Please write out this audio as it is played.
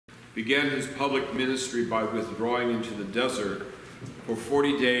began his public ministry by withdrawing into the desert for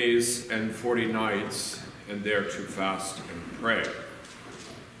 40 days and 40 nights, and there to fast and pray.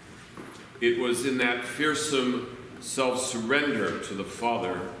 It was in that fearsome self-surrender to the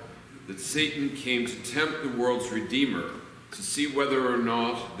Father that Satan came to tempt the world's Redeemer, to see whether or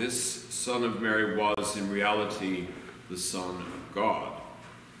not this Son of Mary was in reality the Son of God.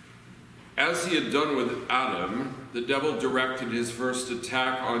 As he had done with Adam, the devil directed his first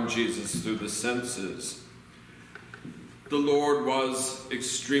attack on Jesus through the senses. The Lord was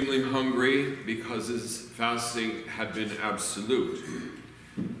extremely hungry because his fasting had been absolute.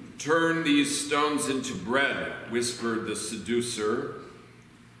 "Turn these stones into bread," whispered the seducer,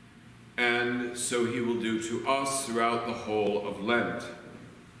 "and so he will do to us throughout the whole of Lent.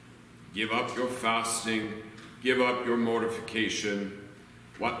 Give up your fasting, give up your mortification.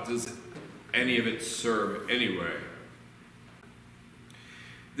 What does any of it serve anyway?"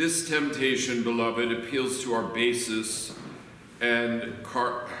 This temptation, beloved, appeals to our basis and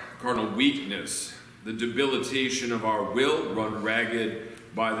carnal weakness, the debilitation of our will run ragged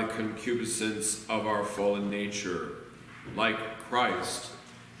by the concupiscence of our fallen nature. Like Christ,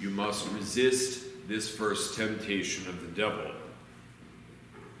 you must resist this first temptation of the devil.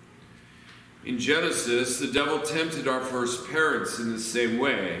 In Genesis, the devil tempted our first parents in the same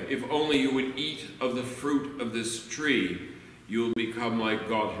way. "If only you would eat of the fruit of this tree, you will become like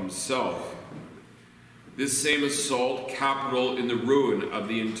God himself." This same assault, capital in the ruin of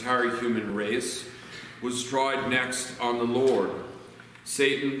the entire human race, was tried next on the Lord.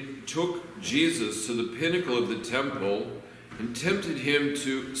 Satan took Jesus to the pinnacle of the temple and tempted him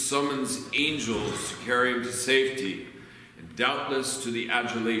to summons angels to carry him to safety, and doubtless to the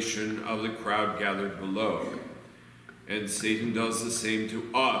adulation of the crowd gathered below. And Satan does the same to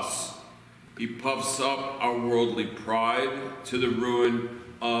us. He puffs up our worldly pride to the ruin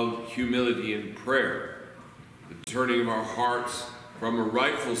of humility and prayer, the turning of our hearts from a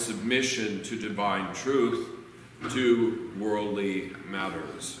rightful submission to divine truth to worldly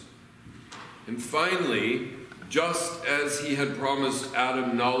matters. And finally, just as he had promised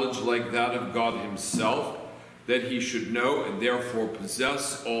Adam knowledge like that of God himself, that he should know and therefore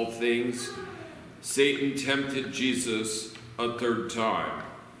possess all things, Satan tempted Jesus a third time.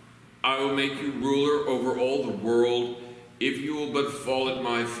 "I will make you ruler over all the world if you will but fall at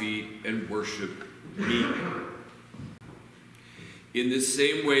my feet and worship me." In this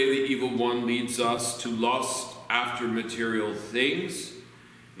same way, the evil one leads us to lust after material things,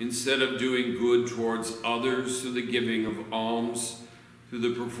 instead of doing good towards others through the giving of alms, through the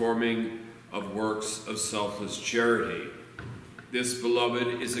performing of works of selfless charity. This,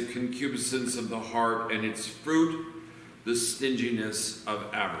 beloved, is a concupiscence of the heart, and its fruit, the stinginess of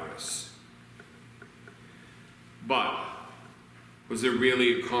avarice. But was there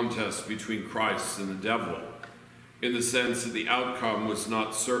really a contest between Christ and the devil, in the sense that the outcome was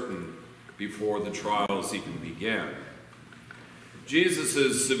not certain before the trials even began?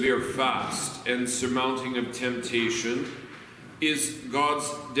 Jesus' severe fast and surmounting of temptation is God's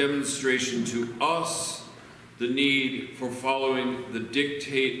demonstration to us the need for following the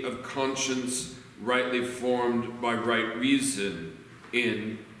dictate of conscience rightly formed by right reason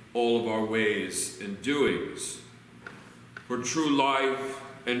in all of our ways and doings. For true life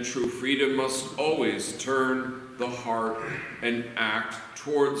and true freedom must always turn the heart and act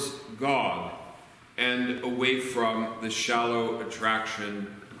towards God and away from the shallow attraction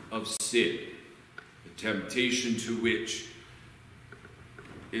of sin, the temptation to which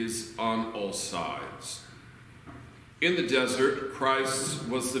is on all sides. In the desert, Christ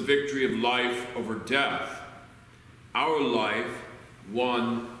was the victory of life over death. Our life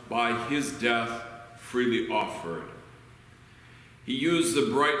won by his death freely offered. He used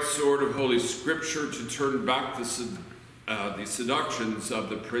the bright sword of Holy Scripture to turn back the seductions of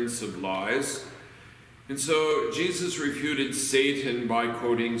the Prince of Lies. And so Jesus refuted Satan by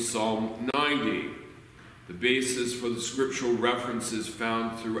quoting Psalm 90, the basis for the scriptural references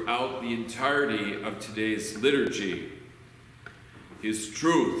found throughout the entirety of today's liturgy. His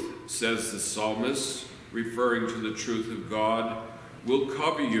truth, says the psalmist, referring to the truth of God, will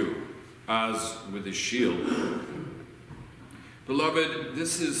cover you as with a shield. Beloved,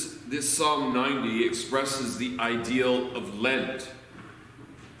 this Psalm 90 expresses the ideal of Lent.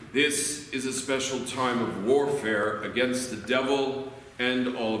 This is a special time of warfare against the devil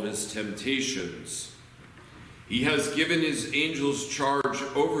and all of his temptations. He has given his angels charge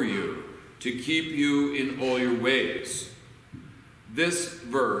over you to keep you in all your ways. This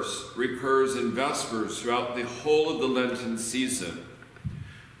verse recurs in Vespers throughout the whole of the Lenten season.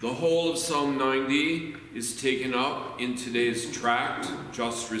 The whole of Psalm 90 is taken up in today's tract,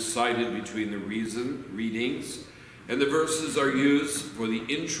 just recited between the readings, and the verses are used for the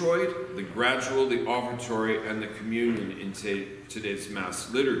introit, the gradual, the offertory, and the communion in today's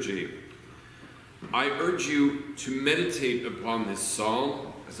Mass liturgy. I urge you to meditate upon this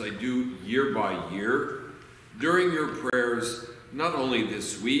psalm, as I do year by year, during your prayers, not only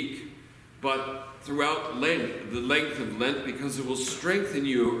this week, but throughout Lent, the length of Lent, because it will strengthen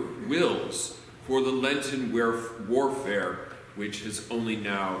your wills for the Lenten warfare, which has only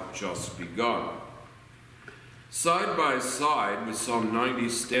now just begun. Side by side with Psalm 90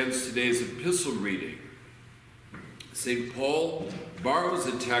 stands today's epistle reading. St. Paul borrows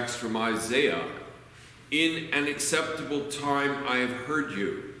a text from Isaiah. In an acceptable time I have heard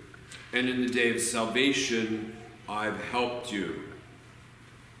you, and in the day of salvation I've helped you.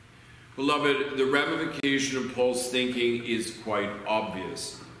 Beloved, the ramification of Paul's thinking is quite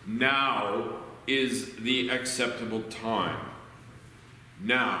obvious. Now is the acceptable time.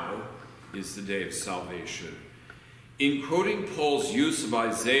 Now is the day of salvation. In quoting Paul's use of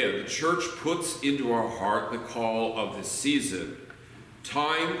Isaiah, the Church puts into our heart the call of this season.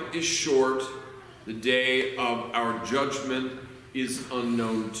 Time is short. The day of our judgment is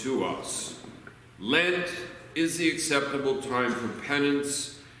unknown to us. Lent is the acceptable time for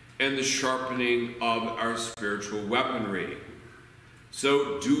penance and the sharpening of our spiritual weaponry.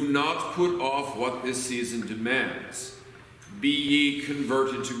 So do not put off what this season demands. Be ye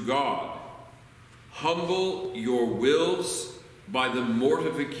converted to God. Humble your wills by the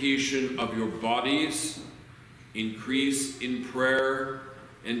mortification of your bodies. Increase in prayer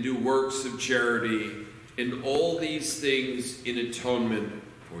and do works of charity, and all these things in atonement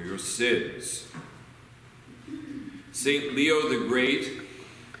for your sins. St. Leo the Great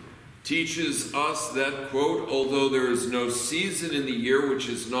teaches us that, quote, although there is no season in the year which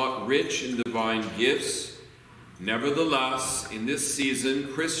is not rich in divine gifts, nevertheless, in this season,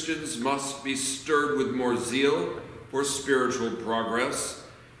 Christians must be stirred with more zeal for spiritual progress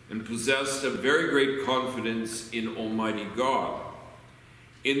and possessed of very great confidence in Almighty God.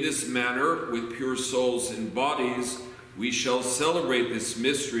 In this manner, with pure souls and bodies, we shall celebrate this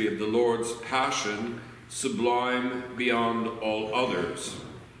mystery of the Lord's passion, sublime beyond all others.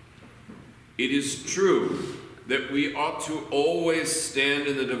 It is true that we ought to always stand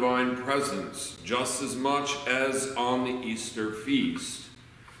in the divine presence, just as much as on the Easter feast.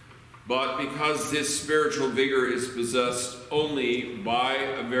 But because this spiritual vigor is possessed only by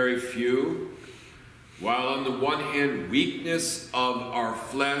a very few, while on the one hand weakness of our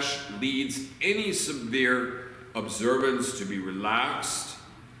flesh leads any severe observance to be relaxed,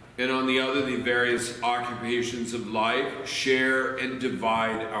 and on the other the various occupations of life share and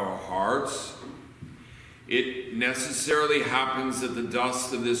divide our hearts, it necessarily happens that the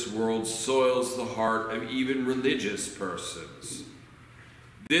dust of this world soils the heart of even religious persons.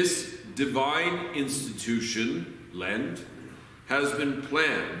 This divine institution, Lent, has been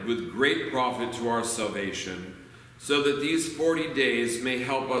planned with great profit to our salvation, so that these 40 days may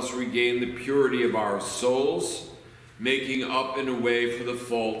help us regain the purity of our souls, making up in a way for the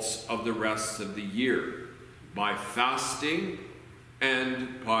faults of the rest of the year, by fasting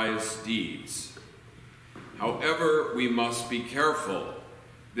and pious deeds. However, we must be careful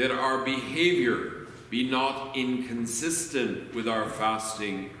that our behavior be not inconsistent with our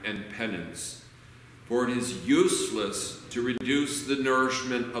fasting and penance, for it is useless to reduce the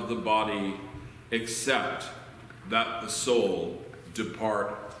nourishment of the body except that the soul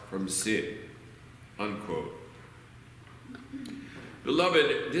depart from sin." Unquote.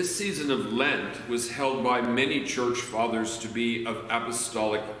 Beloved, this season of Lent was held by many church fathers to be of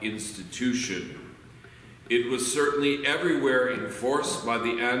apostolic institution. It was certainly everywhere enforced by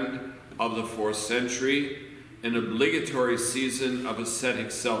the end of the 4th century, an obligatory season of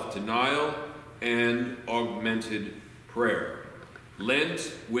ascetic self-denial and augmented prayer.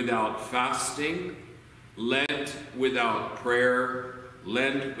 Lent without fasting, Lent without prayer,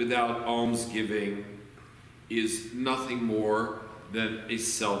 Lent without almsgiving is nothing more than a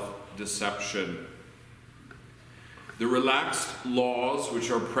self-deception. The relaxed laws which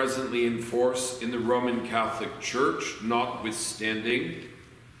are presently in force in the Roman Catholic Church notwithstanding,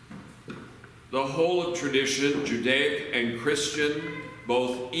 the whole of tradition, Judaic and Christian,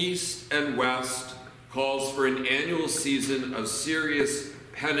 both East and West, calls for an annual season of serious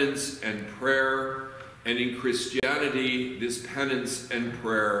penance and prayer, and in Christianity, this penance and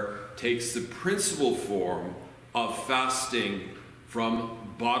prayer takes the principal form of fasting from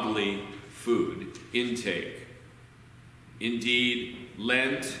bodily food intake. Indeed,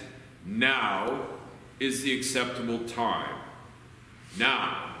 Lent now is the acceptable time.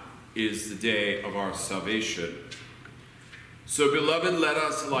 Now is the day of our salvation. So, beloved, let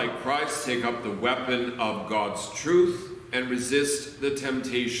us, like Christ, take up the weapon of God's truth and resist the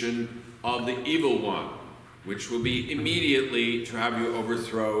temptation of the evil one, which will be immediately to have you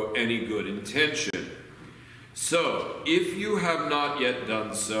overthrow any good intention. So, if you have not yet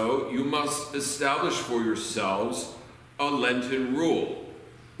done so, you must establish for yourselves a Lenten rule,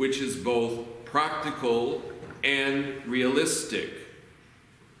 which is both practical and realistic.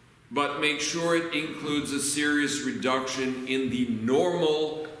 But make sure it includes a serious reduction in the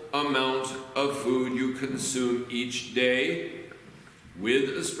normal amount of food you consume each day, with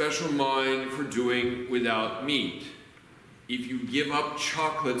a special mind for doing without meat. If you give up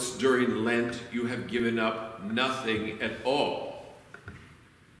chocolates during Lent, you have given up nothing at all.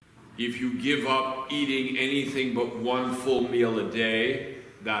 If you give up eating anything but one full meal a day,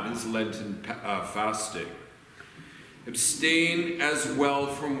 that is Lenten fasting. Abstain as well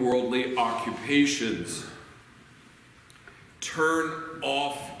from worldly occupations. Turn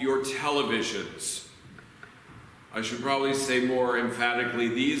off your televisions. I should probably say more emphatically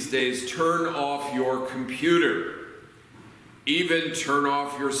these days, turn off your computer. Even turn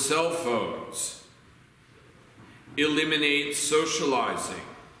off your cell phones. Eliminate socializing.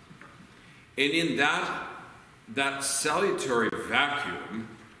 And in that salutary vacuum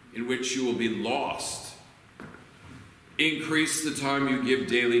in which you will be lost, increase the time you give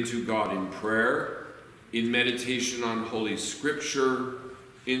daily to God in prayer, in meditation on Holy Scripture,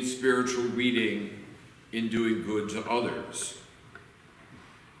 in spiritual reading, in doing good to others.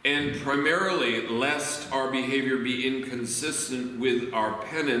 And primarily, lest our behavior be inconsistent with our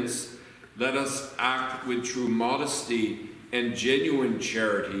penance, let us act with true modesty and genuine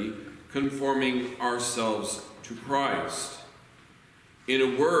charity, conforming ourselves to Christ. In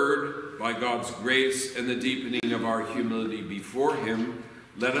a word, by God's grace and the deepening of our humility before Him,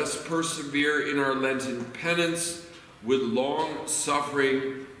 let us persevere in our Lenten penance with long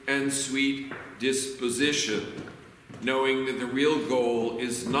suffering and sweet disposition, knowing that the real goal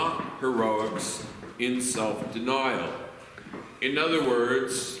is not heroics in self-denial. In other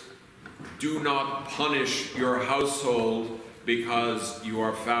words, do not punish your household because you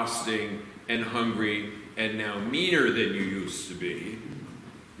are fasting and hungry and now meaner than you used to be.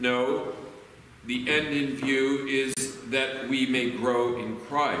 No, the end in view is that we may grow in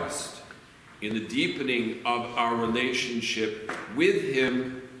Christ, in the deepening of our relationship with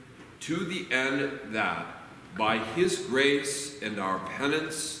Him, to the end that, by His grace and our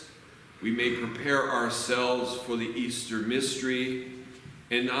penance, we may prepare ourselves for the Easter mystery,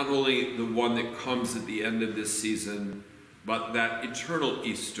 and not only the one that comes at the end of this season, but that eternal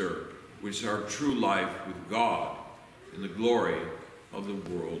Easter, which is our true life with God in the glory of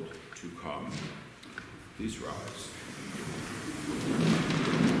the world to come. Please rise.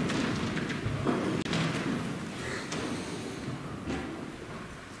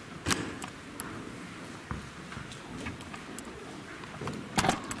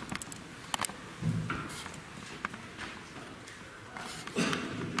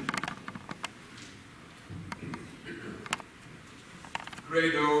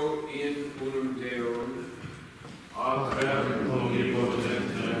 Credo in unum Deum, ad